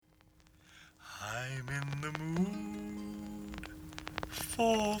I'm in the mood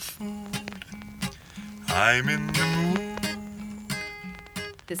for food. I'm in the mood.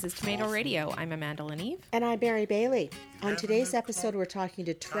 This is Tomato Radio. I'm Amanda Leneve. And I'm Mary Bailey. On today's episode, we're talking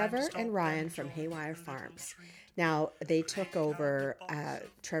to Trevor and Ryan from Haywire Farms. Now, they took over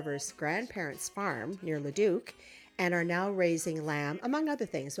Trevor's grandparents' farm near Leduc and are now raising lamb, among other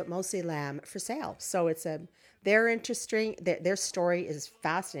things, but mostly lamb for sale. So they're interesting. Their story is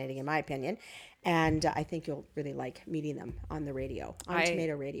fascinating, in my opinion. And I think you'll really like meeting them on the radio, on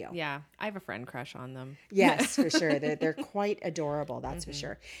Tomato Radio. Yeah, I have a friend crush on them. Yes, for sure. They're quite adorable, that's for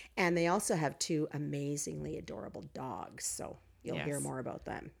sure. And they also have two amazingly adorable dogs. So you'll hear more about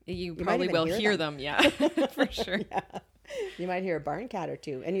them. You probably will hear them. Yeah, for sure. Yeah. You might hear a barn cat or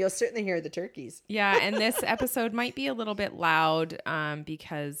two, and you'll certainly hear the turkeys. Yeah, and this episode might be a little bit loud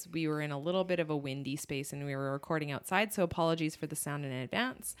because we were in a little bit of a windy space and we were recording outside. So apologies for the sound in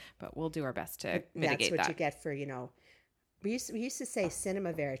advance, but we'll do our best to mitigate that. That's what you get for, we used to say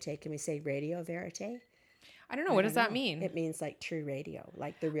cinema verite. Can we say radio verite? I don't know. What does that mean? It means like true radio,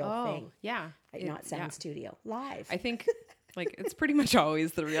 like the real thing. Yeah. Like not sound studio, live. I think it's pretty much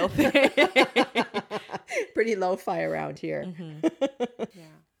always the real thing. Pretty lo-fi around here. Mm-hmm. Yeah.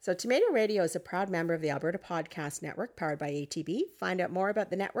 So Tomato Radio is a proud member of the Alberta Podcast Network, powered by ATB. Find out more about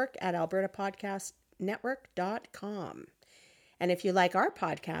the network at albertapodcastnetwork.com. And if you like our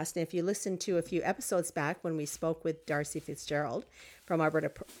podcast, and if you listened to a few episodes back when we spoke with Darcy Fitzgerald from Alberta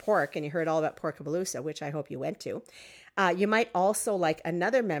Pork, and you heard all about Porkapalooza, which I hope you went to, you might also like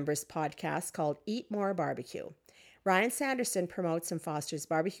another member's podcast called Eat More Barbecue. Ryan Sanderson promotes and fosters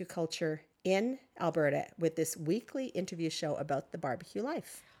barbecue culture in Alberta with this weekly interview show about the barbecue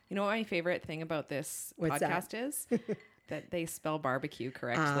life. You know what my favorite thing about this podcast is? That they spell barbecue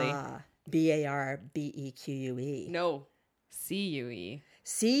correctly. Barbeque. No, C-U-E.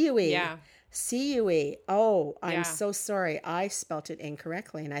 C-U-E. Yeah. C-U-E. Oh, I'm so sorry. I spelt it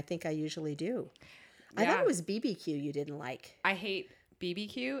incorrectly, and I think I usually do. I thought it was BBQ you didn't like. I hate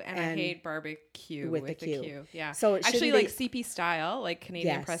BBQ and I hate barbecue with the Q. Yeah. So it actually, like CP style, like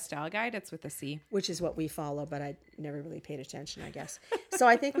Canadian Press Style Guide, it's with a C. Which is what we follow, but I never really paid attention, I guess. So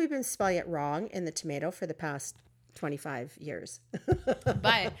I think we've been spelling it wrong in the tomato for the past 25 years.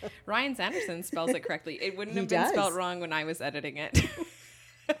 But Ryan Sanderson spells it correctly. It wouldn't have been spelled wrong when I was editing it.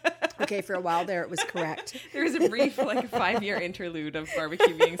 Okay, for a while there, it was correct. There was a brief, 5-year interlude of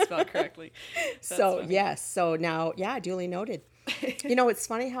barbecue being spelled correctly. So, yes. So now, duly noted. It's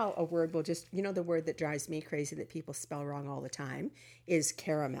funny how a word will just, the word that drives me crazy that people spell wrong all the time is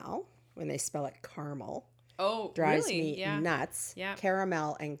caramel, when they spell it caramel. Oh, drives really? me nuts. Yeah.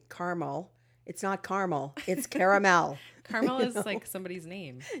 Caramel and caramel. It's not caramel. It's caramel. Carmel is like somebody's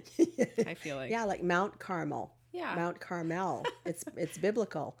name, I feel like. Yeah, like Mount Carmel. Yeah. Mount Carmel. It's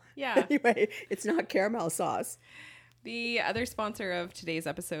biblical. Yeah. Anyway, it's not caramel sauce. The other sponsor of today's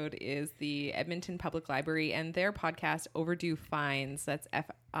episode is the Edmonton Public Library and their podcast Overdue Fines. That's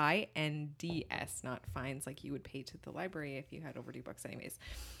F-I-N-D-S, not fines like you would pay to the library if you had overdue books anyways.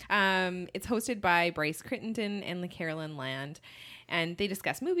 It's hosted by Bryce Crittenden and Carolyn Land, and they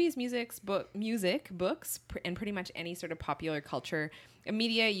discuss movies, music, books, and pretty much any sort of popular culture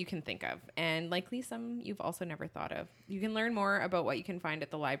media you can think of, and likely some you've also never thought of. You can learn more about what you can find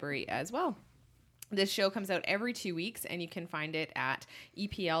at the library as well. This show comes out every 2 weeks, and you can find it at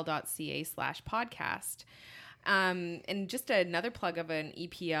epl.ca/podcast. And just another plug of an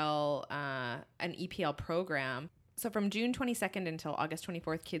EPL program. So from June 22nd until August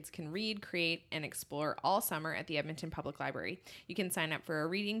 24th, kids can read, create, and explore all summer at the Edmonton Public Library. You can sign up for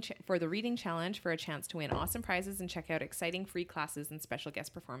the reading challenge for a chance to win awesome prizes and check out exciting free classes and special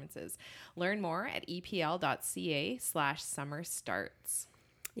guest performances. Learn more at epl.ca/summer starts.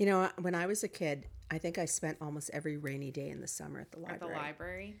 When I was a kid, I think I spent almost every rainy day in the summer at the library. At the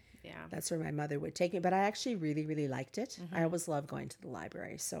library? Yeah. That's where my mother would take me, but I actually really, really liked it. Mm-hmm. I always loved going to the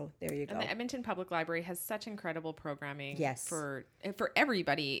library, so there you go. And the Edmonton Public Library has such incredible programming for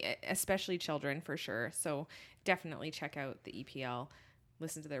everybody, especially children, for sure. So definitely check out the EPL,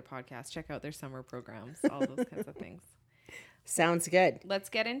 listen to their podcast, check out their summer programs, all those kinds of things. Sounds good. Let's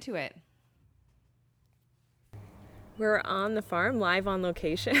get into it. We're on the farm, live on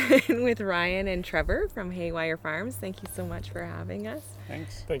location with Ryan and Trevor from Haywire Farms. Thank you so much for having us.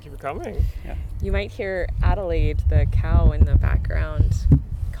 Thanks. Thank you for coming. Yeah. You might hear Adelaide, the cow, in the background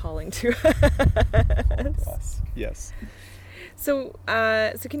calling to us. Yes. So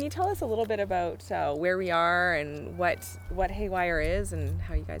can you tell us a little bit about where we are and what Haywire is and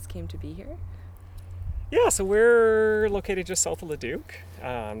how you guys came to be here? Yeah, so we're located just south of Leduc.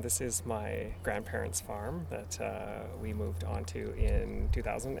 This is my grandparents' farm that we moved onto in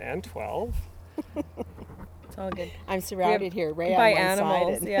 2012. It's all good. I'm surrounded here, Ray By on one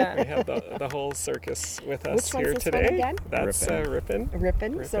animals, side. We yeah. have the whole circus with us Which one's here this one today. again? That's Rippin'.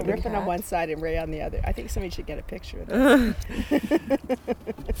 Rippin'. So Rippin'. Rippin' on one side and Ray on the other. I think somebody should get a picture of this.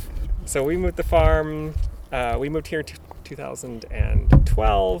 So we moved the farm. We moved here in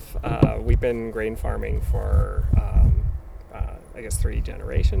 2012. We've been grain farming for, I guess, 3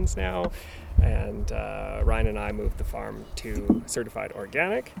 generations now. And Ryan and I moved the farm to certified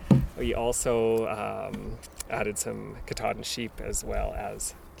organic. We also added some Katahdin sheep as well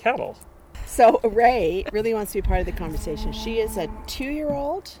as cattle. So Ray really wants to be part of the conversation. She is a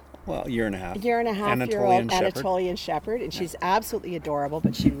 2-year-old, Well, year and a half. Anatolian Shepherd. Anatolian Shepherd, and she's absolutely adorable,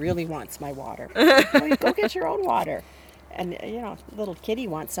 but she really wants my water. Go get your own water. And, little kitty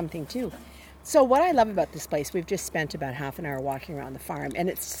wants something too. So what I love about this place, we've just spent about half an hour walking around the farm, and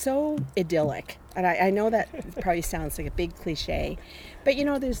it's so idyllic. And I know that probably sounds like a big cliche, but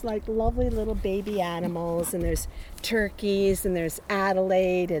there's like lovely little baby animals, and there's turkeys, and there's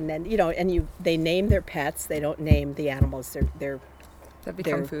Adelaide, and then they name their pets. They don't name the animals they're That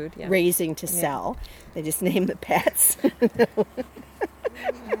become food, yeah. raising to sell. They just name the pets.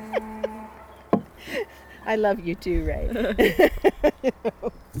 I love you too, Ray.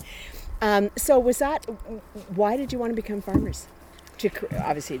 So was that, why did you want to become farmers?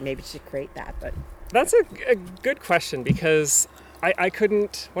 Obviously, maybe to create that, but... That's a good question, because I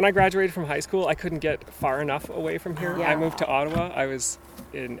couldn't, when I graduated from high school, I couldn't get far enough away from here. Yeah. I moved to Ottawa. I was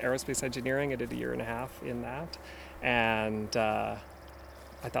in aerospace engineering. I did 1.5 years in that. And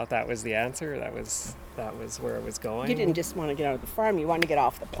I thought that was the answer. That was where I was going. You didn't just want to get out of the farm, you wanted to get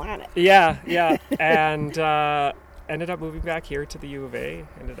off the planet. Yeah. And ended up moving back here to the U of A.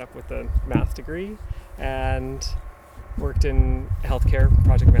 Ended up with a math degree and worked in healthcare,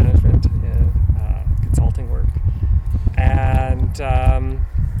 project management, consulting work. And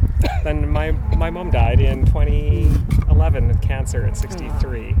then my mom died in 2011 of cancer at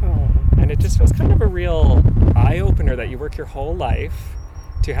 63. Oh. And it just was kind of a real eye-opener that you work your whole life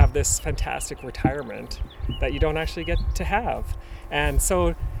to have this fantastic retirement that you don't actually get to have. And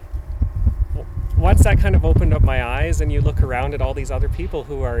so once that kind of opened up my eyes, and you look around at all these other people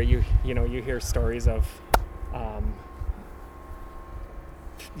who are, you hear stories of,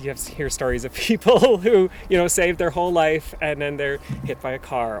 hear stories of people who, saved their whole life and then they're hit by a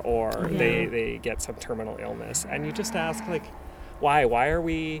car, or they get some terminal illness. And you just ask, like, why are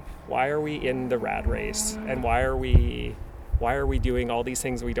we in the rat race? And why are we doing all these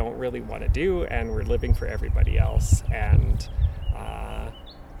things we don't really want to do, and we're living for everybody else? And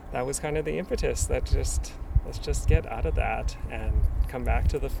that was kind of the impetus that let's just get out of that and come back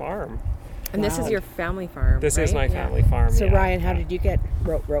to the farm. And this is your family farm, This right? is my family farm. So yeah. Ryan, how did you get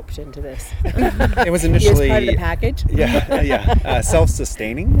roped into this? It was You initially as part of the package?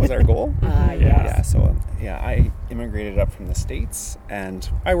 self-sustaining was our goal. Yes. Yeah, so I immigrated up from the States, and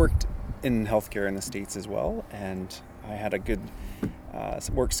I worked in healthcare in the States as well, and I had a good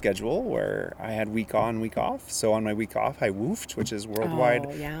work schedule where I had week on, week off. So on my week off, I woofed, which is worldwide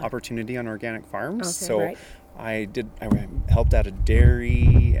opportunity on organic farms. Okay, so right. I helped at a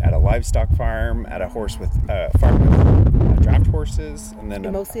dairy, at a livestock farm, at a farm with draft horses, and then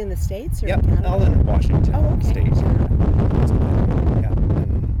Mostly in the States? Or Yep, in Canada? all in Washington okay. State.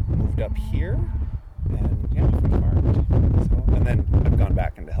 And moved up here, and farmed. So, and then I've gone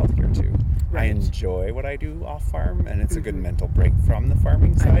back into healthcare too. Right. I enjoy what I do off farm, and it's a good mental break from the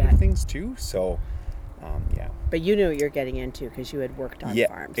farming side bet. of things too. So, But you knew what you're getting into because you had worked on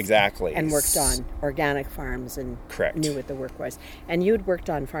farms. Exactly. And worked on organic farms and Correct. knew what the work was. And you had worked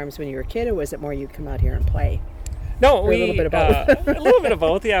on farms when you were a kid, or was it more you'd come out here and play? No, Or a little bit of both. A little bit of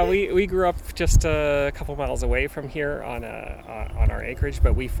both. Yeah, we grew up just a couple miles away from here on our acreage,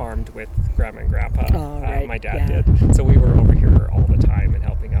 but we farmed with Grandma and Grandpa. Oh, right. My dad did, so we were over here all the time and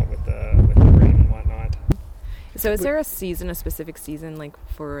helping out with the grain and whatnot. So is there a specific season, like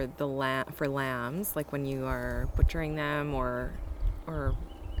for lambs, like when you are butchering them, or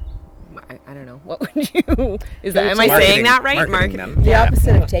I don't know, what would you? Is that? Am I saying that right? Marketing them. The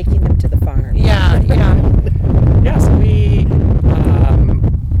opposite of taking them to the farm. Yeah. Yeah, so we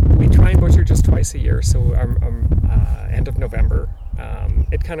try and butcher just twice a year. So end of November.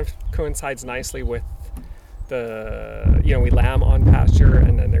 It kind of coincides nicely with we lamb on pasture,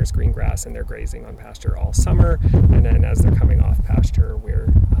 and then there's green grass, and they're grazing on pasture all summer. And then as they're coming off pasture, we're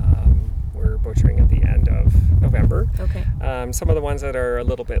butchering at the end of November. Okay. Some of the ones that are a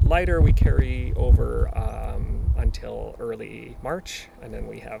little bit lighter, we carry over until early March, and then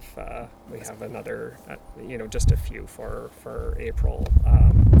we have another, just a few for April.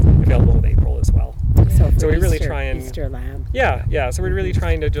 available in April as well. So, for So we really Easter- try and- Easter lamb. Yeah. So we're really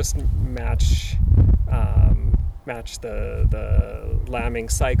trying to just match the lambing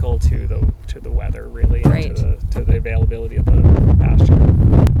cycle to the weather, really, Right. and to the availability of the pasture.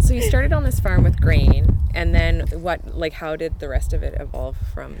 So you started on this farm with grain, and then how did the rest of it evolve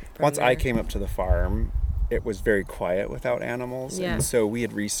from Once there? I came up to the farm, it was very quiet without animals. Yeah. And so we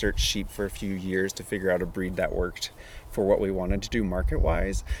had researched sheep for a few years to figure out a breed that worked for what we wanted to do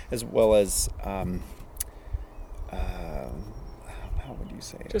market-wise, as well as, how would you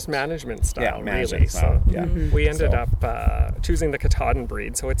say Just it? management style, Yeah, really. management style, So yeah. we ended So- up choosing the Katahdin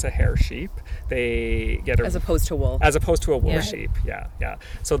breed, so it's a hair sheep. They get as opposed to wool. as opposed to a wool Yeah. sheep. Yeah.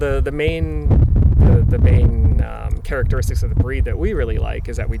 So the main characteristics of the breed that we really like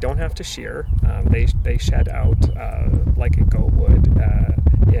is that we don't have to shear. They shed out like a goat would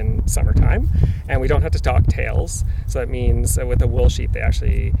in summertime, and we don't have to dock tails. So that means with a wool sheep, they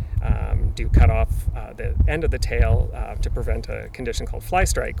actually do cut off the end of the tail to prevent a condition called fly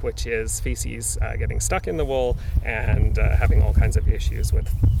strike, which is feces getting stuck in the wool and having all kinds of issues with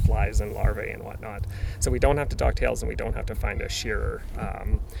flies and larvae and whatnot. So we don't have to dock tails, and we don't have to find a shearer,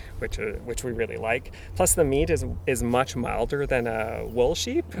 which we really like. Plus, the meat is much milder than a wool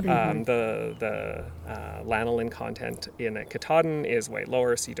sheep. The lanolin content in a Katahdin is way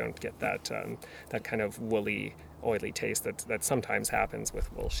lower, so you don't get that kind of woolly, oily taste that sometimes happens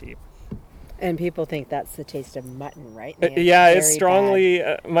with wool sheep. And people think that's the taste of mutton, right? Yeah, it's very strongly.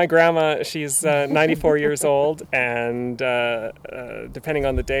 My grandma, she's 94 years old, and depending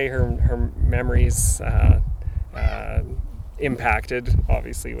on the day, her memories impacted,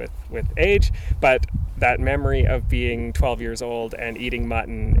 obviously, with age. But that memory of being 12 years old and eating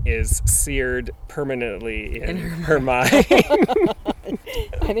mutton is seared permanently in her mind.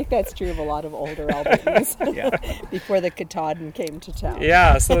 I think that's true of a lot of older Albertans. Yeah. Before the Katahdin came to town.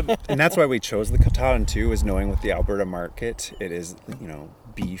 Yeah, so And that's why we chose the Katahdin too, is knowing with the Alberta market, it is,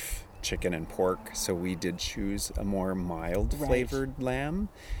 beef, chicken, and pork. So we did choose a more mild Right. flavored lamb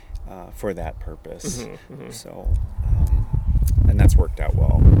for that purpose. So, and that's worked out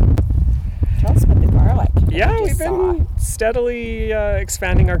well. Tell us about the garlic. yeah, I we've just saw. been steadily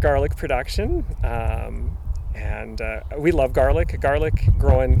expanding our garlic production. And we love garlic. Garlic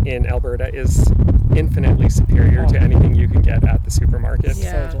grown in Alberta is infinitely superior to anything you can get at the supermarket.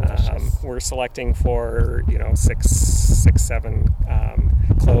 Yeah. So delicious. We're selecting for 6-7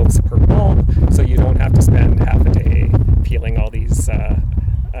 cloves per bulb, so you don't have to spend half a day peeling all these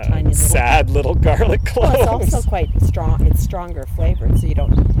Tiny little- sad little garlic cloves. Well, it's also quite strong. It's stronger flavored, so you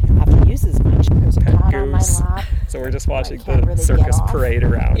don't have to use as much. There's a cat on my Goose. lap. So we're just watching can't the really get circus off. parade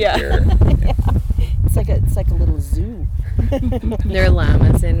around Yeah. here. It's like a little zoo. There are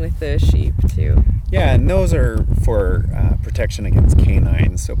llamas in with the sheep too. Yeah, and those are for protection against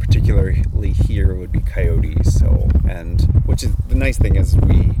canines. So particularly here would be coyotes. So, and which is the nice thing is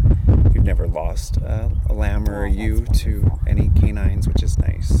we've never lost a lamb or a ewe to any canines, which is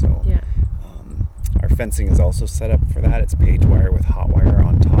nice. So Yeah. our fencing is also set up for that. It's page wire with hot wire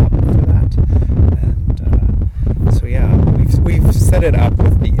on top for that, and so yeah, we've set it up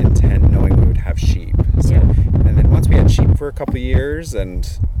with the intent, knowing we would have sheep. So, Yeah. and then once we had sheep for a couple of years and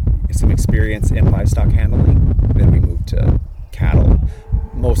some experience in livestock handling, then we moved to cattle,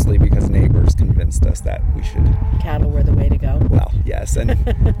 mostly because neighbors convinced us that we should. Cattle were the way to go. Well, yes, and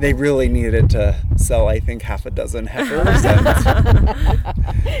they really needed to sell, I think, half a dozen heifers, and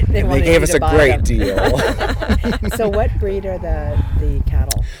They they wanted gave you us to a buy great them. deal. So what breed are the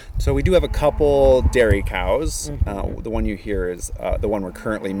cattle? So we do have a couple dairy cows. The one you hear is the one we're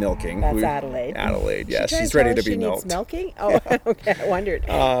currently milking. That's Adelaide. Adelaide, yeah, She she's trying ready tell to us be she milked. Needs milking? Oh, okay. I wondered.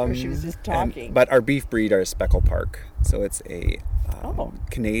 Or she was just talking. But our beef breed are Speckle Park. So it's a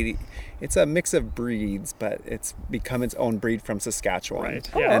Canadian. It's a mix of breeds, but it's become its own breed from Saskatchewan. Right,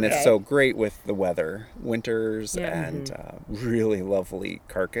 Oh, yeah. And okay. it's so great with the weather, winters, Yeah. and really lovely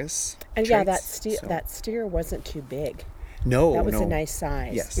carcass. And yeah, that traits. So- that steer wasn't too big. No, That was no. a nice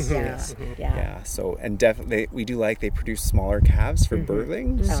size. Yes, Yeah. yes. Yeah. Yeah. So and definitely we do like they produce smaller calves for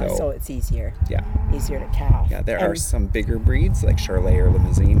birthing. So it's easier. yeah. Easier to calve. Yeah, there are And- some bigger breeds like Charolais or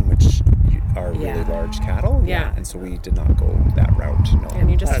Limousine, which are really Yeah. large cattle. Yeah. And so we did not go that route. No.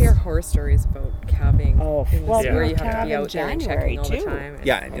 And you just That's- hear horror stories about calving. Oh, in well, this Yeah. where we're you have to be calving out there and January checking all the too. time. and-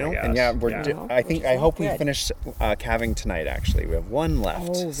 Yeah, Oh you my know, gosh, and yeah, we're. yeah. I think Which I is hope we good. finish calving tonight. Actually, we have one left.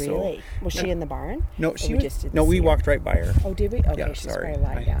 Oh, so- really? Was she in the barn? No, Or she we was, just didn't no. We see her? walked right by her. Oh, did we? Okay, Yeah, she's sorry. probably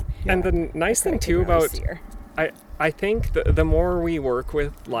lying down. And the nice thing too Couldn't really about see her. I think the more we work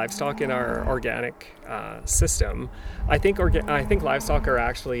with livestock in our organic system, I think livestock are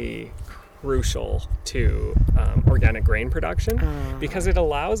actually crucial to organic grain production because it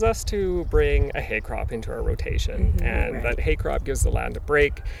allows us to bring a hay crop into our rotation, and that hay crop gives the land a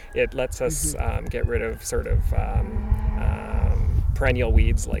break. It lets us get rid of sort of perennial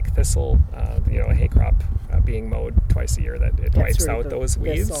weeds like thistle. A hay crop being mowed twice a year, that it wipes out those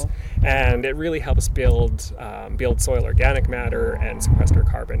weeds, and it really helps build soil organic matter and sequester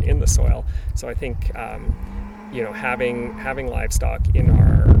carbon in the soil. So I think having livestock in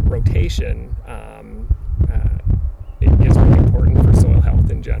our rotation is really important for soil health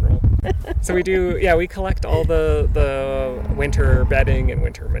in general. So we collect all the winter bedding and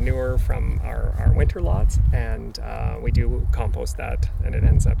winter manure from our winter lots, and we do compost that, and it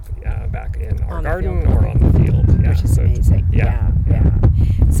ends up back in our garden or on the field. Which is amazing. Yeah.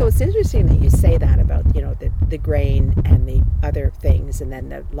 So it's interesting that you say that about the grain and the other things, and then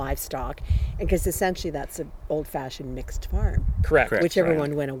the livestock, because essentially that's an old-fashioned mixed farm. Correct. Which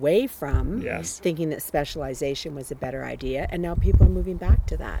everyone went away from, thinking that specialization was a better idea, and now people are moving back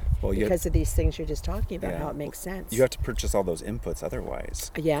to that because of these things you're just talking about. How it makes sense. You have to purchase all those inputs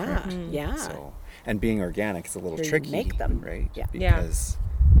otherwise. Yeah. So, and being organic is a little tricky, make them, right? Yeah. Because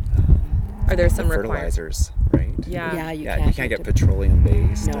are there some fertilizers, right? Yeah. You can't get petroleum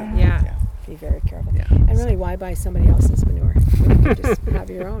based. No. Yeah. Be very careful. Yeah. And really, why buy somebody else's manure? You can just have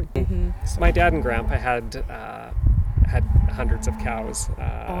your own. So, my dad and grandpa had hundreds of cows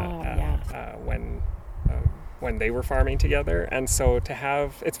when they were farming together, and so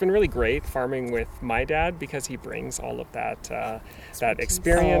it's been really great farming with my dad because he brings all of that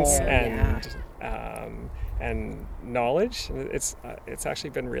experience and knowledge. It's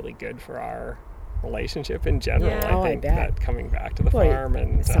actually been really good for our relationship in general. I think that coming back to the farm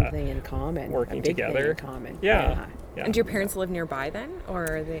and something in common, working a big together. Thing in common. Yeah. And do your parents live nearby then,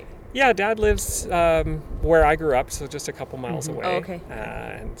 or are they? Yeah, Dad lives where I grew up, so just a couple miles away. Oh, okay.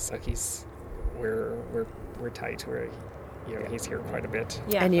 And so we're tight. He's here quite a bit.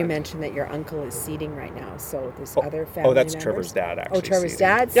 Yeah. And you mentioned that your uncle is seeding right now, so there's other family that's members? Trevor's dad, actually. Oh, Trevor's seeding.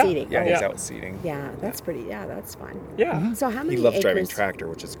 dad's seeding. Yeah, Oh, he's out seeding. Yeah, that's pretty. Yeah, that's fun. Yeah. So how many He loves acres? driving tractor,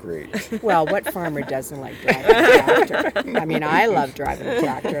 which is great. Well, what farmer doesn't like driving a tractor? I mean, I love driving a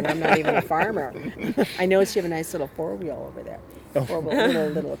tractor, and I'm not even a farmer. I noticed you have a nice little four-wheel over there.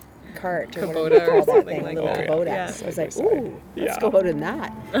 Little cart or whatever you Kubota or call that something thing, like little that. Kubota. Yeah. I was like, Side by side. ooh, let's go out in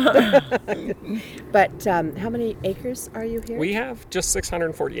that. But how many acres are you here? We have just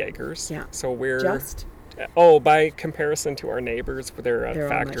 640 acres. Yeah. So we're Just? by comparison to our neighbors, they're They're all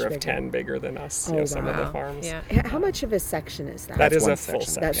factor much of 10 bigger than us. Some of the farms. Yeah. How much of a section is that? That is one a full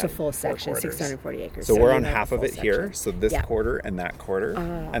section. section. That's a full 4 section, quarters. 640 acres. So we're you on have a half of full it here. section. So this Yeah. quarter and that quarter.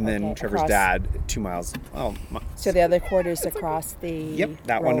 And then okay. Trevor's Across- dad, 2 miles. So the other quarter's across the Yep,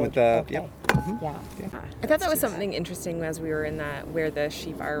 that one with road. the- Okay. Yeah. I thought that was something interesting as we were in where the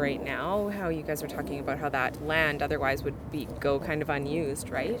sheep are right now, how you guys were talking about how that land otherwise would go kind of unused,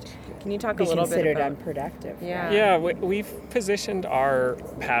 right? Can you talk Be a little bit considered about unproductive. Yeah. Yeah, we've positioned our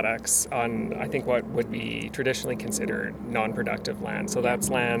paddocks on, I think, what would be traditionally considered non-productive land. So that's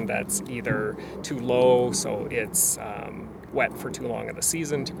land that's either too low, so it's wet for too long of the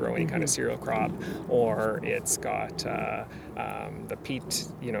season to grow any kind of cereal crop, or it's got the peat,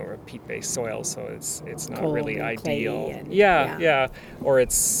 peat-based soil, so it's not Cold really and ideal. clayey and- Yeah, or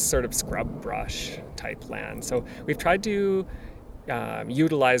it's sort of scrub brush type land. So we've tried to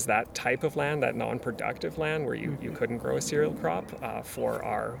utilize that type of land, that non-productive land where you couldn't grow a cereal crop for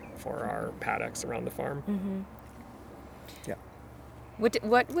our paddocks around the farm. Yeah.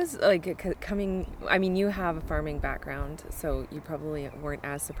 What was like coming? I mean, you have a farming background, so you probably weren't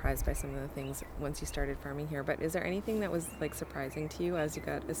as surprised by some of the things once you started farming here. But is there anything that was like surprising to you as you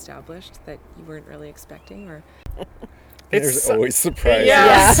got established that you weren't really expecting, or? There's always surprises.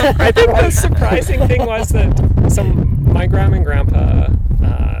 Yeah. I think the surprising thing was that my grandma and grandpa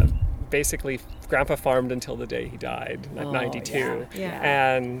basically grandpa farmed until the day he died at 92. Yeah.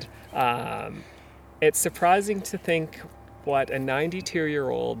 And it's surprising to think what a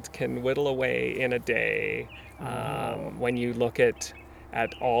 92-year-old can whittle away in a day when you look at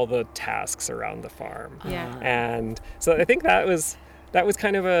all the tasks around the farm. Yeah. And so I think that was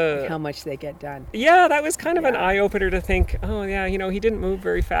kind of How much they get done. Yeah, that was kind of an eye-opener to think, oh yeah, he didn't move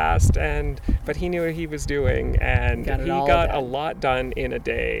very fast, but he knew what he was doing, and he got a lot done in a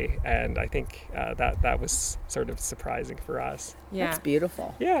day, and I think that was sort of surprising for us. Yeah. That's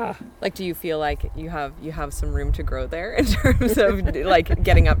beautiful. Yeah. Like, do you feel like you have some room to grow there in terms of like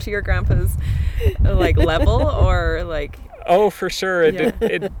getting up to your grandpa's like level, or like? Oh, for sure.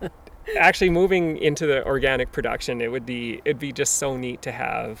 It actually moving into the organic production, it'd be just so neat to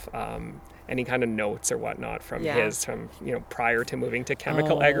have any kind of notes or whatnot from Yeah. from prior to moving to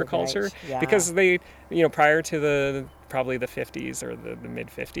chemical Oh, agriculture, right. Yeah. because they prior to probably the 50s or the mid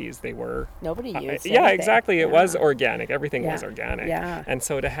 50s, they were Nobody used yeah, anything. exactly. It Yeah. was organic. Everything was Yeah. organic. Yeah. And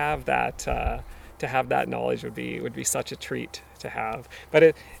so to have that knowledge would be such a treat to have.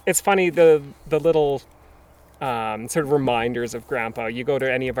 But it's funny, the little sort of reminders of Grandpa. You go to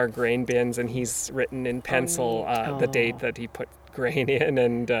any of our grain bins, and he's written in pencil the date that he put grain in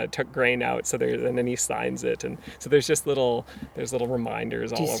and took grain out. So and then he signs it, and so there's little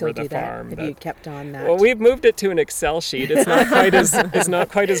reminders Do all you over still the do that? farm. Have you kept on that? Well, we've moved it to an Excel sheet. It's not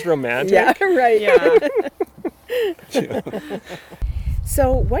quite as romantic. yeah, right. Yeah.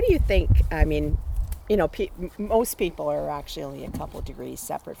 So, what do you think? I mean, most people are actually only a couple degrees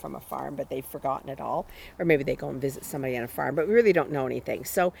separate from a farm, but they've forgotten it all. Or maybe they go and visit somebody on a farm, but we really don't know anything.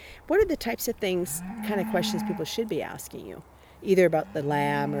 So, what are the types of kind of questions people should be asking you? Either about the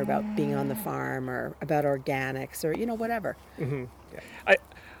lamb, or about being on the farm, or about organics, or, whatever. Mm-hmm.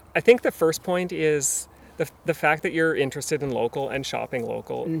 I think the first point is the fact that you're interested in local and shopping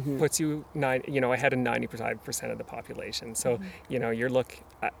local puts you ahead of 95% of the population. So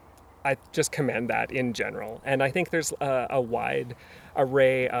I just commend that in general, and I think there's a wide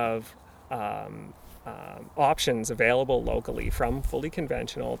array of options available locally, from fully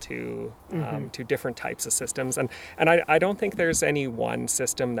conventional to different types of systems, and I don't think there's any one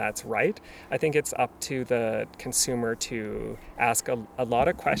system that's right. I think it's up to the consumer to ask a lot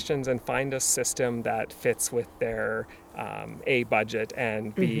of questions and find a system that fits with their A, budget,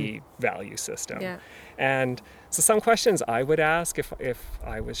 and B, value system. Yeah. And so some questions I would ask if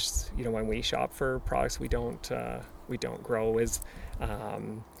I was, when we shop for products we don't grow is,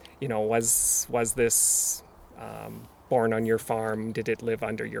 was this born on your farm? Did it live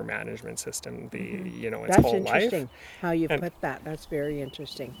under your management system its That's whole interesting life? how you've put that. That's very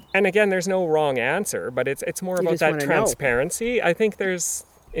interesting. And again, there's no wrong answer, but it's more You about just that wanna know. transparency. I think there's,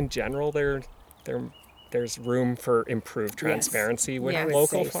 in general, there's room for improved transparency with Yeah, I would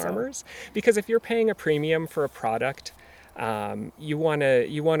local say so. farmers, because if you're paying a premium for a product, you want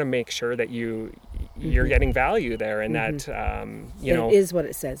to make sure that you're getting value there, and that It is what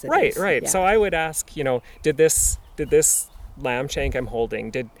it says. right. Yeah. So I would ask, did this lamb shank I'm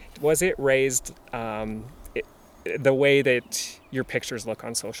holding, was it raised the way that your pictures look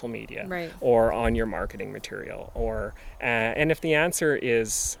on social media, Right. or on your marketing material, or and if the answer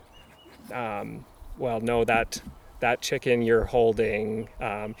is well, no, that chicken you're holding,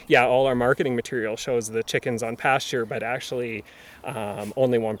 all our marketing material shows the chickens on pasture, but actually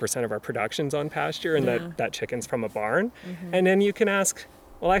only 1% of our production's on pasture, and that chicken's from a barn. And then you can ask,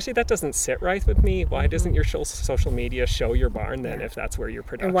 well, actually, that doesn't sit right with me. Why doesn't your social media show your barn then, if that's where your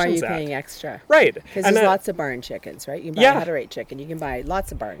production's And why are you at? paying extra? Right. Because And there's that- lots of barn chickens, right? You can buy Yeah. a head-of-rate chicken. You can buy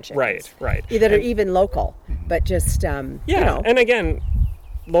lots of barn chickens. Right. That are even local, but just, And again,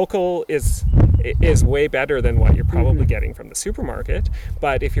 local is way better than what you're probably getting from the supermarket,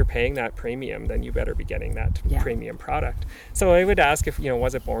 but if you're paying that premium, then you better be getting that premium product. So I would ask if,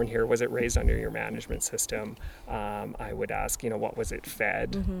 was it born here? Was it raised under your management system? I would ask, what was it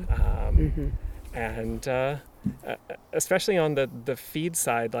fed? And especially on the feed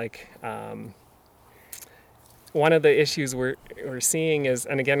side, like one of the issues we're seeing is,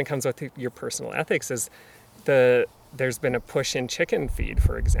 and again, it comes with your personal ethics, is there's been a push in chicken feed,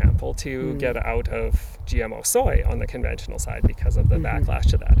 for example, to get out of GMO soy on the conventional side because of the backlash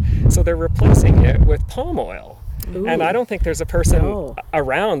to that. So they're replacing it with palm oil. Ooh. And I don't think there's a person No.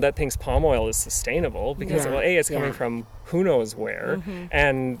 around that thinks palm oil is sustainable, because, Yeah. well, A, it's coming Yeah. from who knows where,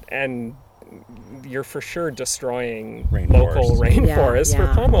 and you're for sure destroying local rainforests for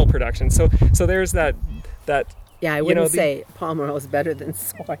Yeah. palm oil production. So there's that Yeah, I wouldn't say palm oil is better than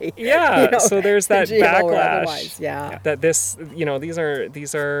soy. Yeah, so there's that GMO or backlash. otherwise, yeah. That these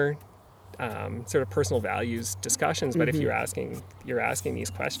are sort of personal values discussions. But if you're asking these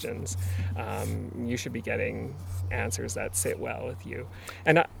questions, you should be getting answers that sit well with you.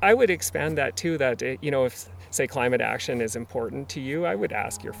 And I would expand that too. That if say climate action is important to you, I would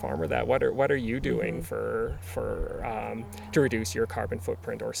ask your farmer that. What are you doing to reduce your carbon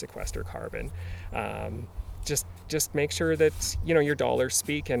footprint or sequester carbon? Just make sure that your dollars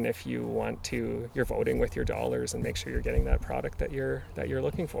speak, and if you want to, you're voting with your dollars, and make sure you're getting that product that you're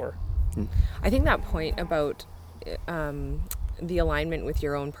looking for. I think that point about the alignment with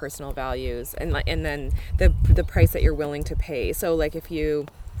your own personal values, and then the price that you're willing to pay. So like if you're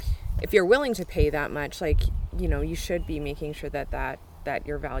willing to pay that much, you should be making sure that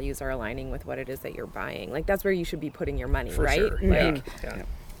your values are aligning with what it is that you're buying. Like that's where you should be putting your money, For right? sure. Like, Yeah.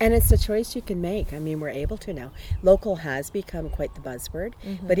 And it's a choice you can make. I mean, we're able to now. Local has become quite the buzzword,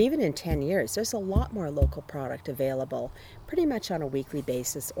 but even in 10 years, there's a lot more local product available pretty much on a weekly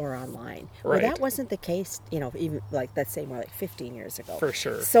basis or online. Well, Right. that wasn't the case, even like, let's say more like 15 years ago. For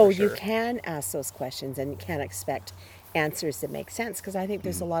sure, So for you sure. can ask those questions and you can expect answers that make sense, because I think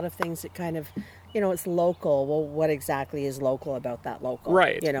there's a lot of things that kind of, it's local. Well, what exactly is local about that local?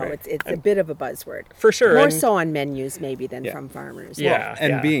 Right, You know, right. it's a bit of a buzzword. For sure, More and- so on menus maybe than Yeah. from farmers. Yeah.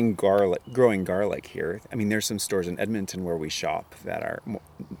 And being growing garlic here, I mean, there's some stores in Edmonton where we shop that are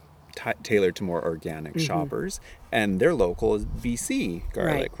tailored to more organic shoppers, and their local is BC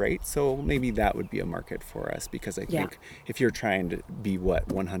garlic, right? So maybe that would be a market for us, because I Yeah. think if you're trying to be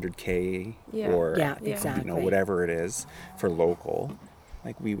 100K Yeah. or Yeah, exactly. whatever it is for local,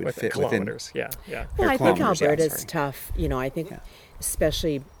 like we would With fit kilometers. within. Yeah. Well, I think kilometers, yeah, Alberta's sorry. tough. I think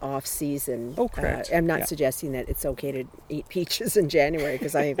especially off season. Oh, correct. I'm not Yeah. suggesting that it's okay to eat peaches in January,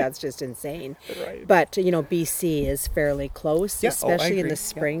 because I think that's just insane. Right. But BC is fairly close, Yeah. Oh, I especially in agree. the Yeah.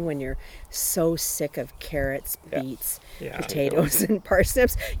 spring when you're so sick of carrots, beets, Yeah. potatoes, and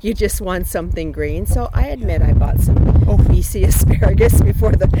parsnips. You just want something green. So I admit I bought some Oh. BC asparagus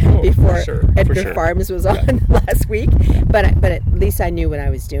before sure, Edgar for sure. Farms was on last week. But at least I knew what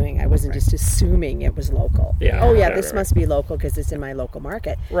I was doing. I wasn't just assuming it was local. Yeah. Oh yeah, Right, this right. must be local because it's in my local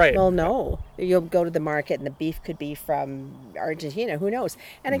market. Right. Well, no. You'll go to the market and the beef could be from Argentina. Who knows?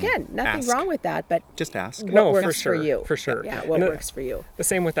 And again, nothing Ask. wrong with that. But Just ask. what No, for works sure, for you? for sure. Yeah, what And works for you? The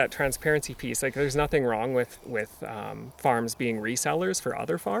same with that transparency piece. Like, there's nothing wrong with farms being resellers for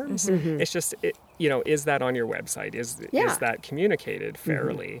other farms. It's just, is that on your website? Is Yeah. that communicated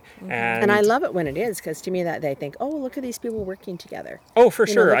fairly? And I love it when it is, because to me that they think, oh, look at these people working together. Oh, for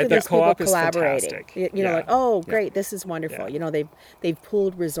You know, sure. look at The these people co-op is collaborating. fantastic. Like, oh, great, this is wonderful. Yeah. They've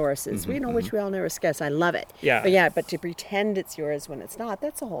pooled resources. Which we all know discuss. I love it. Yeah. But to pretend it's yours when it's not,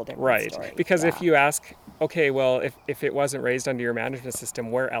 that's a whole different Right. story. Because if Yeah. you ask, okay, well, if it wasn't raised under your management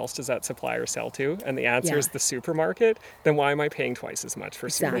system, where else does that supplier sell to? And the answer is Yeah. the supermarket, then why am I paying twice as much for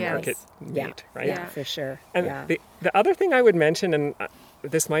Exactly. supermarket Yeah. meat, right? Yeah, for sure. And yeah. the other thing I would mention, and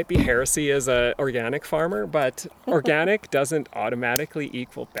this might be heresy as a organic farmer, but organic doesn't automatically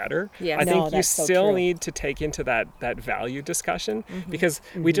equal better. Yeah. I No, think you that's so still true. need to take into that value discussion, because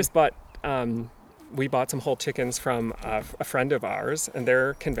we just bought we bought some whole chickens from a friend of ours, and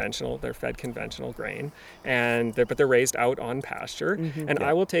they're fed conventional grain, but they're raised out on pasture. And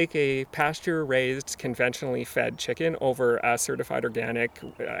I will take a pasture raised, conventionally fed chicken over a certified organic,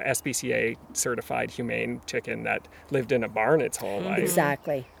 SPCA certified humane chicken that lived in a barn its whole life.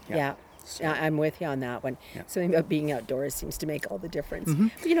 Exactly. Yeah. Yeah. I'm with you on that one. Something about being outdoors seems to make all the difference. Mm-hmm.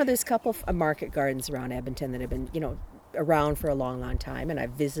 But, there's a couple of market gardens around Edmonton that have been, around for a long, long time, and I've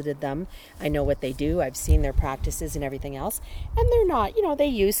visited them. I know what they do. I've seen their practices and everything else. And they're not, they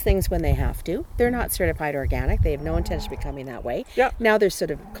use things when they have to. They're not certified organic. They have no intention of becoming that way. Yeah. Now they're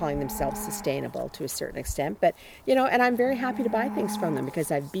sort of calling themselves sustainable to a certain extent. But, and I'm very happy to buy things from them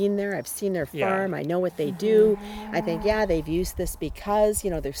because I've been there. I've seen their Yeah. farm. I know what they do. I think, they've used this because,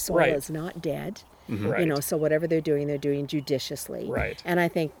 their soil Right. is not dead. Right. So whatever they're doing judiciously. Right. And I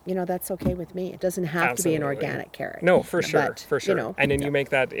think, that's okay with me. It doesn't have to be an Absolutely. organic carrot. No, for sure, But, for sure. And then you make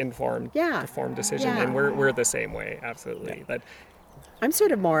that informed decision, Yeah. and we're the same way, absolutely. That I'm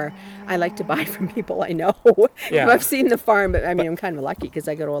sort of more, I like to buy from people I know. Yeah. I've seen the farm, but I'm kind of lucky because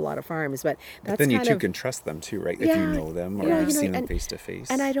I go to a lot of farms. But that's Then you kind too of, can trust them too, right? If Yeah. you know them or Yeah, you've you know, seen them and- face to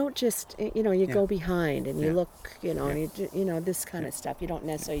face. and I don't just, you go behind and you Yeah. look, and this kind of stuff. You don't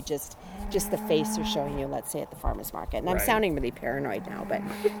necessarily just the face they're showing you, let's say at the farmer's market. And I'm Right. sounding really paranoid now, but,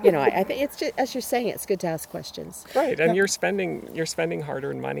 I think it's just, as you're saying, it's good to ask questions. right, and you're spending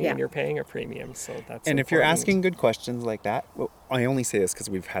hard-earned money, Yeah. and you're paying a premium, so that's. And if you're important. asking good questions like that, well, I only say this because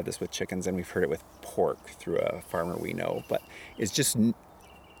we've had this with chickens and we've heard it with pork through a farmer we know, but it's just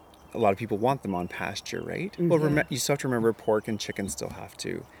a lot of people want them on pasture, right? Well, you still have to remember pork and chicken still have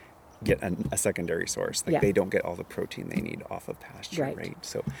to get a secondary source. Like Yeah. they don't get all the protein they need off of pasture, Right. right?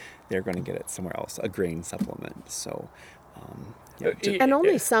 So they're going to get it somewhere else, a grain supplement. So, And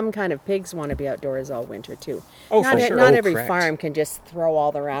only some kind of pigs want to be outdoors all winter too. Oh, not for sure. Not Oh, every correct. farm can just throw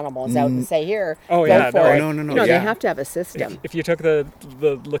all their animals out and say, "Here, Oh, go yeah, for no, it." no, They yeah. have to have a system. If you took the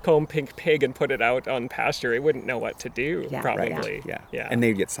Lacombe pink pig and put it out on pasture, it wouldn't know what to do. Yeah, probably. yeah. And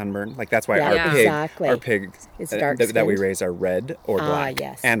they'd get sunburned. Like that's why Yeah, our pig, exactly. our pigs It's that dark-skinned. we raise are red or black,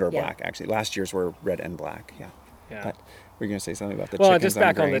 yes, and or yeah. black. Actually, last year's were red and black. Yeah. Yeah. But we're gonna say something about the Well, chickens just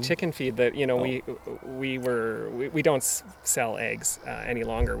back on the grain. chicken feed, that we don't sell eggs any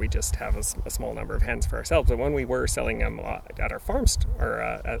longer. We just have a small number of hens for ourselves. But when we were selling them at our farms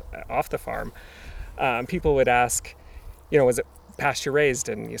or off the farm, people would ask, pasture raised,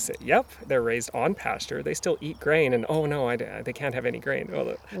 and you say, yep, they're raised on pasture. They still eat grain, and oh no, they can't have any grain. Well,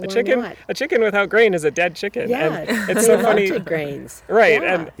 Why not? a chicken without grain is a dead chicken. Yeah, and it's they so love funny, to grains. right?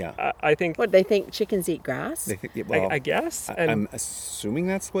 Yeah. And Yeah. I think, What, they think chickens eat grass? They think, well, I guess, and I'm assuming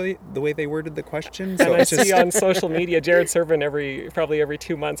that's the way they worded the question. and So I it's just see on social media, Jared Servan probably every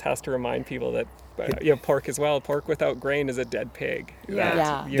 2 months has to remind people that pork as well. Pork without grain is a dead pig. Yeah.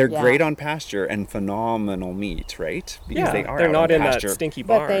 Yeah. You- they're Yeah. great on pasture and phenomenal meat, right? Because yeah, they are they're out not on in pasture. that stinky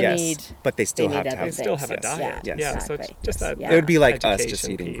But barn. they Yes, need- but they still they have need to other have still have a things. diet. Yeah, Yes. So it's exactly. just that. Yeah. It would be like us just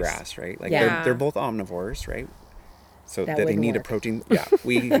education eating piece. grass, right? Like Yeah. they're both omnivores, right? So That that they wouldn't need work. a protein. Yeah,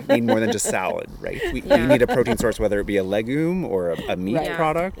 we need more than just salad, right? We need a protein source, whether it be a legume or a meat Right.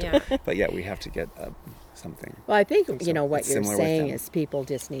 product. Yeah. But yeah, we have to get something. Well, I think, So what it's you're similar with saying them. is people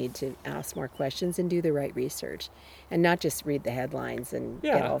just need to ask more questions and do the right research and not just read the headlines and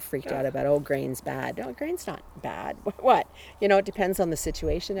get Yeah, all freaked yeah. out about, oh, grain's bad. No, grain's not bad. What? It depends on the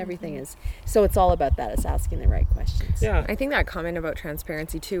situation. Everything is. So it's all about that. It's asking the right questions. Yeah. I think that comment about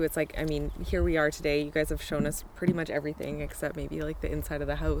transparency too, it's like, I mean, here we are today. You guys have shown us pretty much everything except maybe like the inside of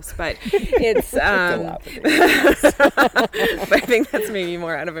the house. But it's, but I think that's maybe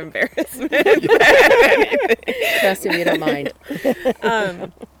more out of embarrassment. Trust me, you don't mind.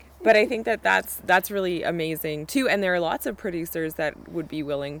 But I think that's really amazing too. And there are lots of producers that would be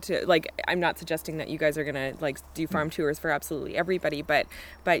willing to, like, I'm not suggesting that you guys are going to like do farm tours for absolutely everybody, but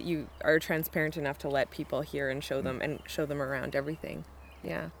you are transparent enough to let people hear and show them around everything.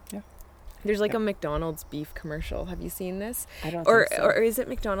 Yeah. Yeah. There's like a McDonald's beef commercial. Have you seen this? I don't or, think so. Or is it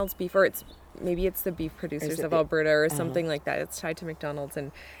McDonald's beef, or maybe it's the beef producers it of the- Alberta or something like that. It's tied to McDonald's,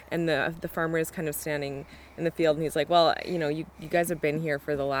 and the farmer is kind of standing in the field, and he's like, well, you guys have been here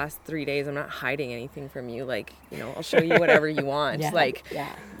for the last 3 days. I'm not hiding anything from you. Like, I'll show you whatever you want. Yeah. Like,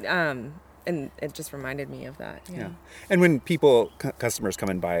 Yeah. and it just reminded me of that. Yeah. And when customers come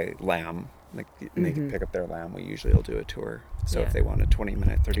and buy lamb, like and they can pick up their lamb, we usually will do a tour. So Yeah. if they want a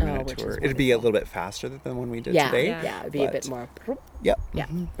 20-minute, 30-minute which tour, is it'd be a wonderful. little bit faster than the one we did Yeah. today. Yeah. It'd be a bit But- more. Yep. Yeah.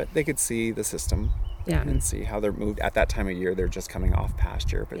 But they could see the system. Yeah. And see how they're moved. At that time of year, they're just coming off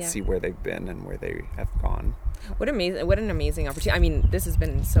pasture, but Yeah. see where they've been and where they have gone. What an amazing opportunity. I mean, this has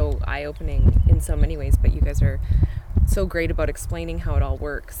been so eye-opening in so many ways, but you guys are so great about explaining how it all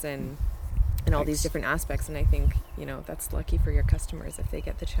works and all these Thanks. different aspects. And I think, that's lucky for your customers if they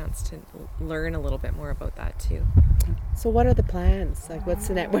get the chance to learn a little bit more about that too. So what are the plans? Like, what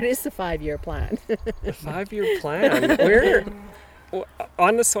is the 5-year plan? The 5-year plan. We're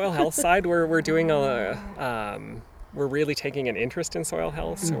on the soil health side. We're doing we're really taking an interest in soil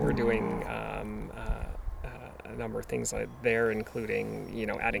health. So we're doing a number of things there, including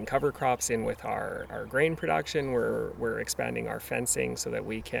adding cover crops in with our grain production. We're expanding our fencing so that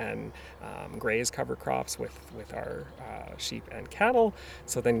we can graze cover crops with our sheep and cattle.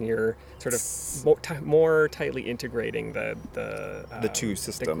 So then you're sort of more tightly integrating the two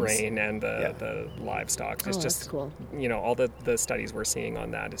systems. the grain and the livestock. It's that's cool. all the studies we're seeing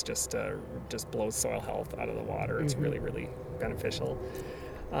on that is just blows soil health out of the water. It's really, really beneficial.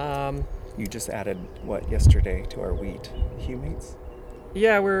 You just added yesterday to our wheat humates?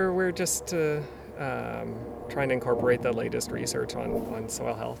 Yeah, we're just trying to incorporate the latest research on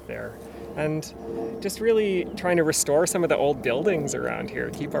soil health there, and just really trying to restore some of the old buildings around here,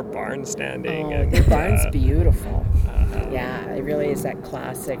 keep our barn standing. And The barn's beautiful. Yeah, it really is that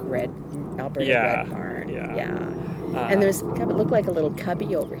classic red Alberta red barn. yeah. And it looked like a little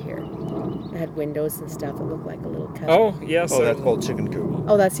cubby over here. It had windows and stuff. It looked like a little cubby. Oh yeah, Oh, that's old chicken coop.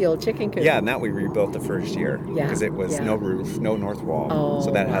 Oh, that's the old chicken coop. Yeah, and that we rebuilt the first year Yeah, because it was yeah. no roof, no north wall. Oh,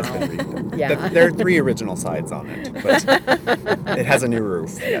 so that has wow. been rebuilt. Yeah. There are 3 original sides on it, but it has a new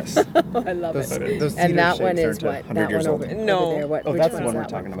roof. Yes. I love it. Those And cedar that one shakes is aren't what? 100 That years one old. over No. there. What? Oh, which that's one the is one we're that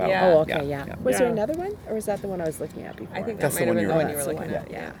talking one? about. Yeah. Oh, okay, Yeah, yeah. yeah. Was there Yeah. another one, or was that the one I was looking at before? I think That's that the might have one been you're the one right. you were That's the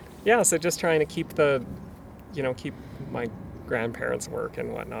looking one, at. yeah. Yeah, so just trying to keep keep my grandparents' work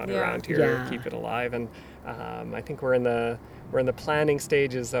and whatnot Yeah. around here, Yeah. keep it alive, and I think we're in the planning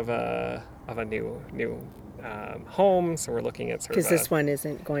stages of a new home. So we're looking at sort Because of this one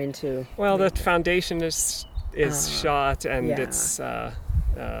isn't going to. well, the foundation is shot, and yeah. it's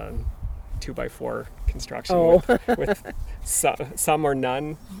 2x4 construction Oh. with some or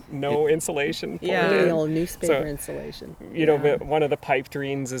no insulation. poured Yeah. The in. old newspaper So, insulation. but one of the pipe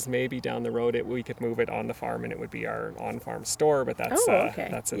dreams is maybe down the road we could move it on the farm and it would be our on-farm store. But that's Oh, okay.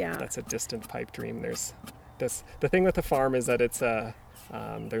 that's Yeah. a distant pipe dream. There's the thing with the farm is that it's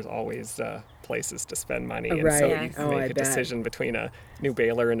there's always places to spend money, and so Right. you can Oh, I make a bet. decision between a new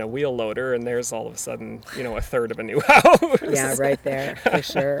baler and a wheel loader, and there's all of a sudden a third of a new house. Yeah, right there, for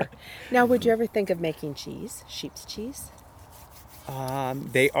sure. Now, would you ever think of making cheese? Sheep's cheese?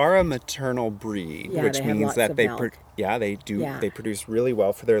 They are a maternal breed, Yeah, which they have means lots that of they milk. they do Yeah. they produce really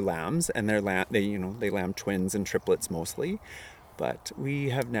well for their lambs, and they lamb twins and triplets mostly. But we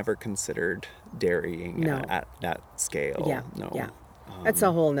have never considered dairying No. at that scale. Yeah. No. Yeah. That's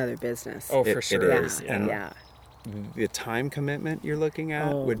a whole nother business. Oh, It- for it sure. is. yeah. And Yeah. the time commitment you're looking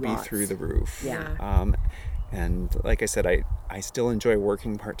at Oh, would be lots. through the roof. Yeah. And like I said, I still enjoy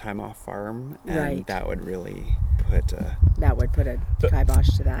working part-time off farm, and Right. that would really put That would put a kibosh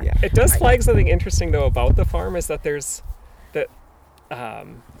to that. Yeah. It does flag something interesting though about the farm is that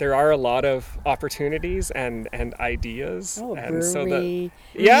there are a lot of opportunities and ideas. Oh, and brewery,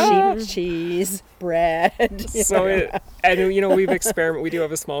 Yeah. sheep cheese, bread. So we do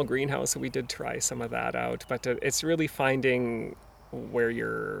have a small greenhouse, so we did try some of that out, but it's really finding where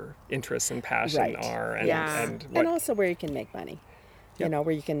your interests and passion Right. are and, Yeah. and what and also where you can make money. You Yep. know,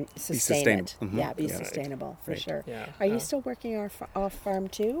 where you can sustain it. sustainable. Mhm. Yeah, be Yeah. sustainable for Right. sure. Yeah. Are you still working off farm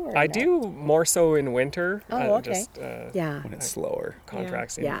too? Or I no? do more so in winter. Oh, okay. Just Yeah. when it's slower.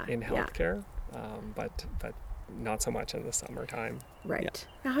 contracts Yeah. in Yeah. healthcare, but not so much in the summertime. Right.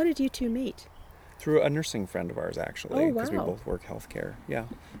 Now, how did you two meet? Through a nursing friend of ours, actually, Oh, because we wow. both work healthcare. Yeah,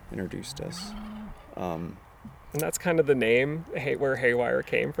 introduced us. And that's kind of the name where Haywire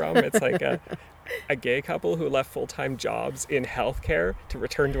came from. It's like a gay couple who left full-time jobs in healthcare to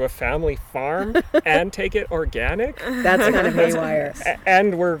return to a family farm and take it organic. That's kind of haywire.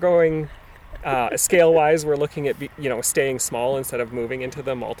 And we're going scale-wise, we're looking at staying small instead of moving into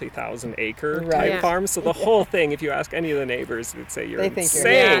the multi-thousand acre Right. type Yeah. farm. So the whole thing, if you ask any of the neighbors, they'd say you're They think you're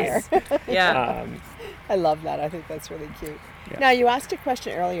insane. haywire. Yeah. I love that. I think that's really cute. Yeah. Now, you asked a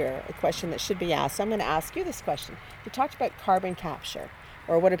question earlier, a question that should be asked. So I'm going to ask you this question. You talked about carbon capture,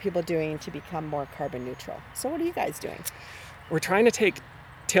 or what are people doing to become more carbon neutral? So what are you guys doing? We're trying to take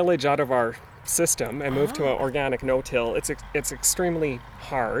tillage out of our system and move to Ah. an organic no-till. It's extremely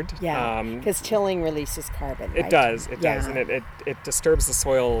hard. Yeah, because tilling releases carbon, It right? does, Yeah. and it disturbs the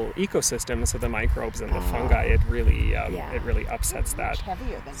soil ecosystem. So the microbes and the fungi, it really Yeah. it really upsets that. Much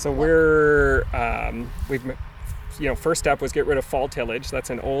heavier than So wood. first step was get rid of fall tillage. That's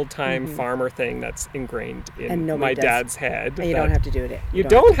an old time farmer thing that's ingrained And in nobody my does. dad's head. And you that don't have to do it. You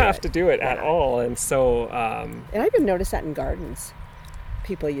don't have do to it. do it at Yeah. all. And so And I even noticed that in gardens.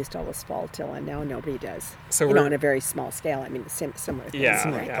 People used to always fall till, and now nobody does. So you know, we're- on a very small scale. I mean, similar things. Yeah,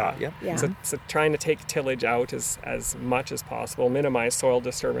 right? yeah. Yep. Yeah. So trying to take tillage out as much as possible, minimize soil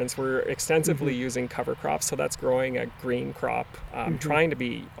disturbance. We're extensively using cover crops, so that's growing a green crop, trying to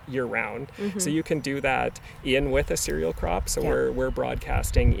be year round. So you can do that in with a cereal crop. So Yeah. we're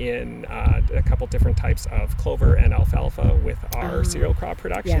broadcasting in a couple different types of clover and alfalfa with our cereal crop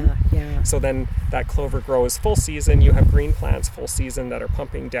production. Yeah. So then that clover grows full season. You have green plants full season that are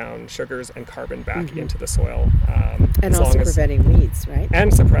pumping down sugars and carbon back into the soil. And as also long as- preventing weeds, right?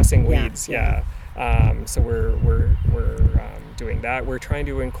 and suppressing Yeah, weeds. yeah. So we're doing that. We're trying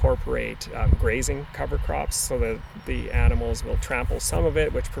to incorporate grazing cover crops so that the animals will trample some of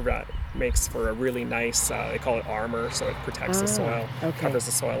it, which makes for a really nice. They call it armor, so it protects the soil, okay. covers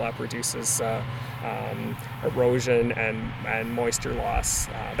the soil up, reduces erosion and moisture loss.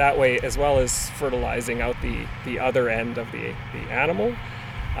 That way, as well as fertilizing out the other end of the animal.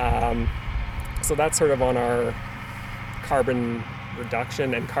 So that's sort of on our carbon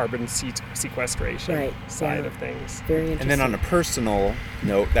reduction and carbon sequestration Right, side yeah. of things. Very interesting. And then on a personal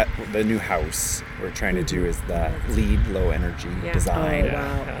note, that the new house we're trying to do is the LEED low energy Yeah. design. Oh,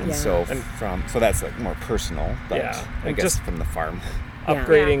 wow. Yeah. And Yeah. so so that's like more personal, but Yeah. I And guess just- from the farm. Yeah.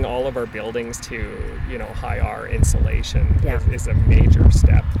 Upgrading all of our buildings to high R insulation Yeah. is a major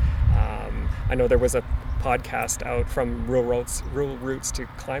step. I know there was a podcast out from Rural Roots to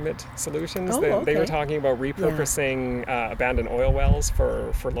Climate Solutions. Oh, They were okay. talking about repurposing abandoned oil wells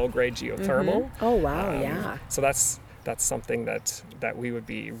for low grade geothermal. Oh, wow, yeah. So that's something that we would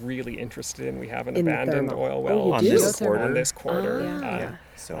be really interested in. We have an In the abandoned thermal. oil Oh, well you On do? this quarter. on this quarter. Ah. Yeah.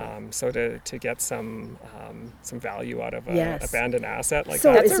 So So to get some value out of an Yes. abandoned asset like So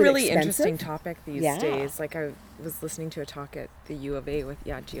that. That's is a it really expensive? interesting topic these Yeah. days. Like I was listening to a talk at the U of A with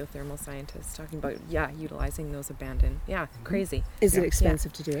geothermal scientists talking about utilizing those abandoned. Yeah, crazy. Is it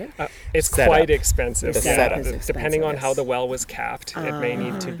expensive to do it? It's Setup. quite expensive. The yeah. setup is expensive, Depending on how yes. the well was capped, it may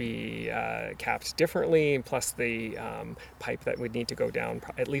need to be capped differently. Plus the pipe that would need to go down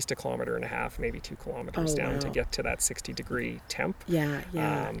at least 1.5 kilometers, maybe 2 kilometers Oh, down to wow. get to that 60-degree temp. Yeah.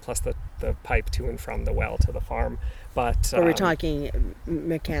 Plus the pipe to and from the well to the farm. But But we're talking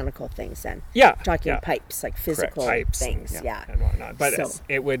mechanical things then. yeah, Talking yeah. pipes, like physical pipes things. and, Yeah. and whatnot. But So-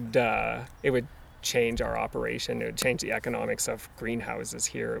 it would change our operation. It would change the economics of greenhouses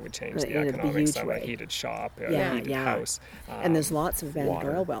here. It would change Right, the in a economics huge of a way. heated shop, Yeah, a heated yeah. house. And there's lots of abandoned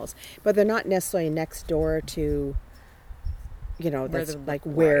water. oil wells, but they're not necessarily next door to, that's the- like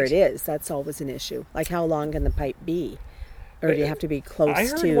where Right. it is. That's always an issue. Like how long can the pipe be? Or do you have to be close I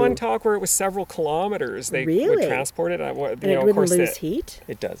heard to? one talk where it was several kilometers. They would Really? transport it. and it of wouldn't course, lose heat?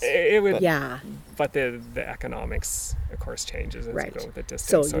 It does. It would, Yeah, but the economics, of course, changes as right. you go with the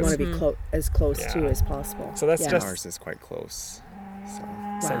So distance. you want to it's be as close to Yeah. as possible. So that's Yeah. just- Ours is quite close. So,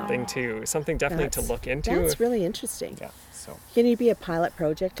 something definitely to That's- look into. That's really interesting. yeah. So, Can you be a pilot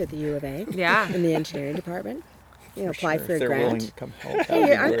project at the U of A? Yeah. In the engineering department? Apply sure, for if a they're willing grant. to come help, Hey, that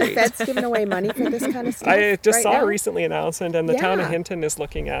would aren't be the great. feds giving away money for this kind of stuff? I just right saw now? a recently announcement, and the town of Yeah. Hinton is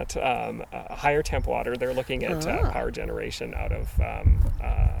looking at higher temp water. They're looking at power generation out of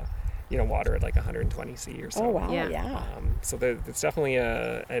water at like 120 C or so. Oh wow! Yeah. Yeah. So it's definitely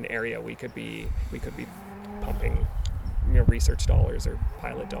an area we could be pumping research dollars or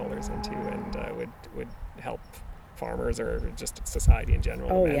pilot dollars into, and would help farmers or just society in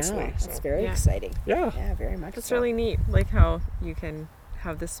general Oh immensely. yeah. That's So, very Yeah. exciting. yeah. Yeah, very much. It's so. really neat, like how you can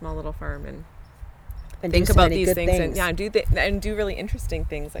have this small little farm and And think do so about many these good things, and do really interesting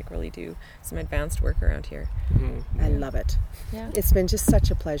things, like really do some advanced work around here. I love it. Yeah. It's been just such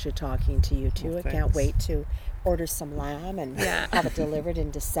a pleasure talking to you two. Well, I can't thanks. wait to order some lamb and Yeah. have it delivered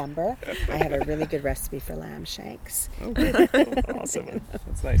in December. I have a really good recipe for lamb shanks. Awesome.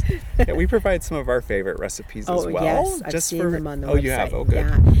 That's nice. Yeah, we provide some of our favorite recipes as well. yes, I've just seen for, them on the oh, website. you have? Oh, good.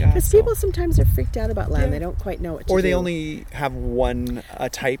 Yeah, because so- people sometimes are freaked out about lamb. Yeah. They don't quite know what to or do. they only have one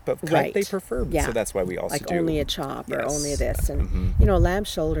type of cut Right. they prefer. Yeah. So that's why we also like do only a chop or Yes. only this. And, Mhm. lamb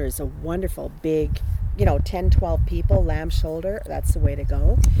shoulder is a wonderful big, 10, 12 people, lamb shoulder. That's the way to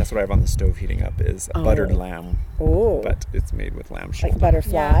go. That's what I have on the stove heating up is a buttered Oh. lamb, Oh, but it's made with lamb shoulder. like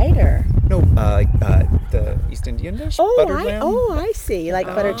butterflied or? No, the East Indian dish. Oh, buttered lamb. I see. Like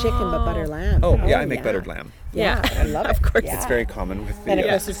butter chicken, but butter lamb. Oh, yeah, I make buttered lamb. Yeah, Yeah. I love it. Of course. Yeah. It's very common with the. And of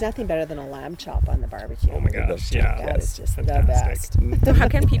course, there's nothing better than a lamb chop on the barbecue. Oh my gosh, yeah. That is just the fantastic. best. So how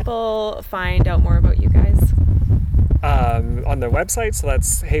can people find out more about you guys? On the website, so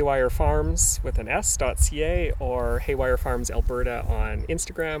that's Haywire Farms with an S.ca or Haywire Farms Alberta on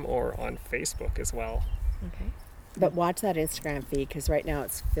Instagram or on Facebook as well. Okay. But watch that Instagram feed because right now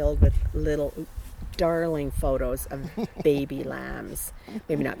it's filled with little darling photos of baby lambs.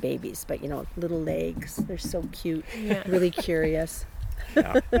 Maybe not babies, but little legs. They're so cute. Yeah. Really curious.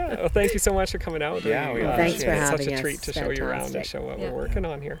 Yeah. Yeah, well, thank you so much for coming out. Yeah, we Thanks for it's having such us. a treat to show you around and Fantastic. show what Yeah. we're working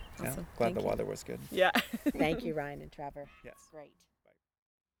on here. Yeah, Awesome. glad Thank the you. weather was good. Yeah. Thank you, Ryan and Trevor. Yes. Great.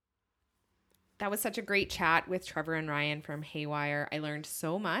 That was such a great chat with Trevor and Ryan from Haywire. I learned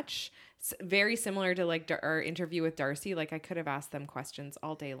so much. It's very similar to like our interview with Darcy. Like I could have asked them questions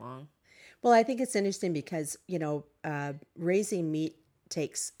all day long. Well, I think it's interesting because, raising meat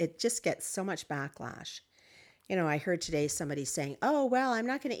just gets so much backlash. I heard today somebody saying, oh, well, I'm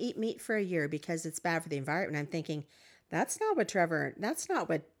not going to eat meat for a year because it's bad for the environment. I'm thinking, that's not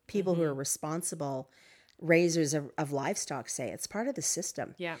what people who are responsible raisers of livestock say. It's part of the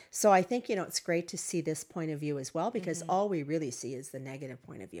system. Yeah. So I think, it's great to see this point of view as well because all we really see is the negative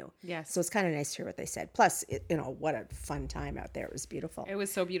point of view. Yes. So it's kind of nice to hear what they said. Plus, what a fun time out there. It was beautiful. It was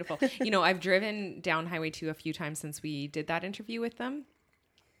so beautiful. I've driven down Highway 2 a few times since we did that interview with them.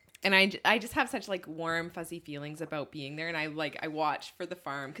 And I just have such like warm, fuzzy feelings about being there. And I watch for the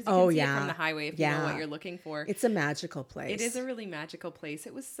farm because you can see it from the highway if you know what you're looking for. It's a magical place. It is a really magical place.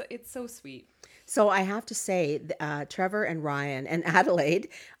 It's so sweet. So I have to say, Trevor and Ryan and Adelaide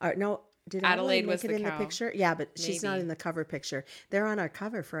did Adelaide make was it the in cow. the picture? Yeah, but she's not Maybe. in the cover picture. They're on our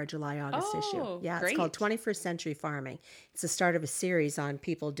cover for our July-August Oh, issue. Yeah, great. it's called 21st Century Farming. It's the start of a series on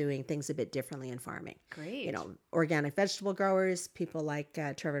people doing things a bit differently in farming. Great. Organic vegetable growers, people like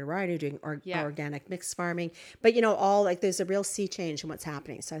Trevor and Ryan who are doing Yeah. organic mixed farming. But, there's a real sea change in what's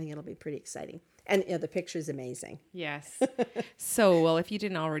happening. So I think it'll be pretty exciting. And the picture is amazing. Yes. So, well, if you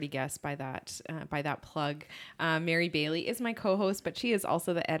didn't already guess by that plug, Mary Bailey is my co-host, but she is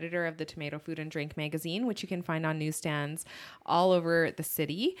also the editor of the Tomato Food and Drink magazine, which you can find on newsstands all over the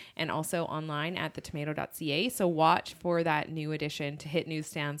city and also online at thetomato.ca. So watch for that new edition to hit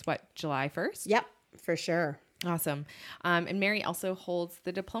newsstands, July 1st? Yep, for sure. Awesome. And Mary also holds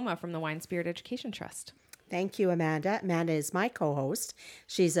the diploma from the Wine Spirit Education Trust. Thank you, Amanda. Amanda is my co-host.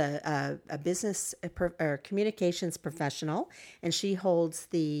 She's a business or communications professional, and she holds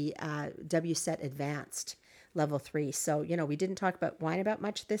the WSET Advanced Level 3. So, we didn't talk about wine about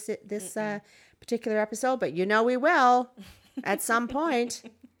much this particular episode, but we will at some point.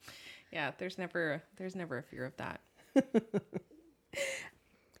 Yeah, there's never a fear of that.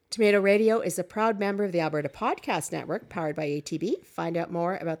 Tomato Radio is a proud member of the Alberta Podcast Network, powered by ATB. Find out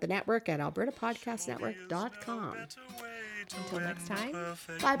more about the network at albertapodcastnetwork.com. Until next time.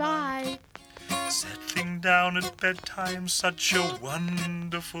 Bye-bye. Settling down at bedtime, such a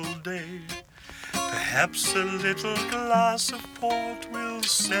wonderful day. Perhaps a little glass of port will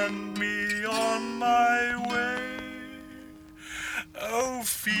send me on my way. Oh,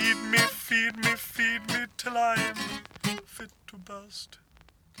 feed me, feed me, feed me till I'm fit to burst.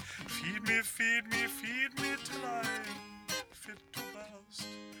 Feed me, feed me, feed me till I'm fit to burst.